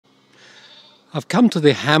I've come to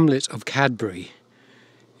the hamlet of Cadbury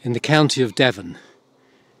in the county of Devon.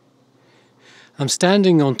 I'm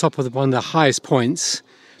standing on top of one of the highest points.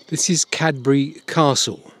 This is Cadbury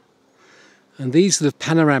Castle, and these are the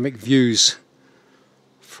panoramic views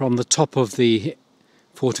from the top of the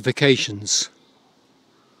fortifications.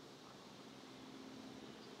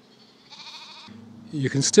 You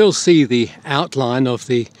can still see the outline of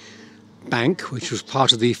the bank, which was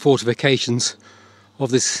part of the fortifications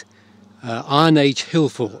of this Iron Age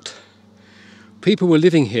Hillfort. People were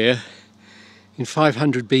living here in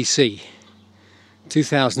 500 BC,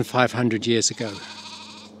 2,500 years ago.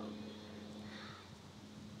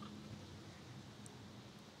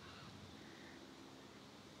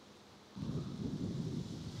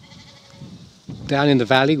 Down in the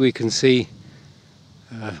valley we can see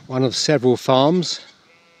one of several farms.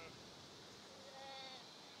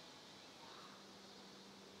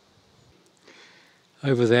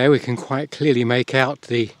 Over there we can quite clearly make out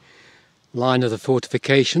the line of the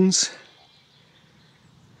fortifications.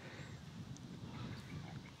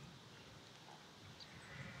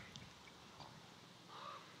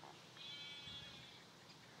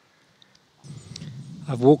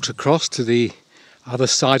 I've walked across to the other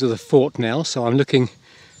side of the fort now, so I'm looking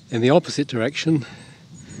in the opposite direction,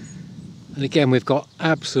 and again we've got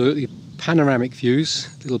absolutely panoramic views.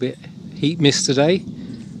 A little bit heat mist today.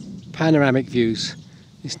 Panoramic views.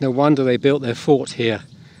 It's no wonder they built their fort here.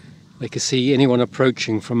 They could see anyone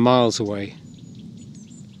approaching from miles away.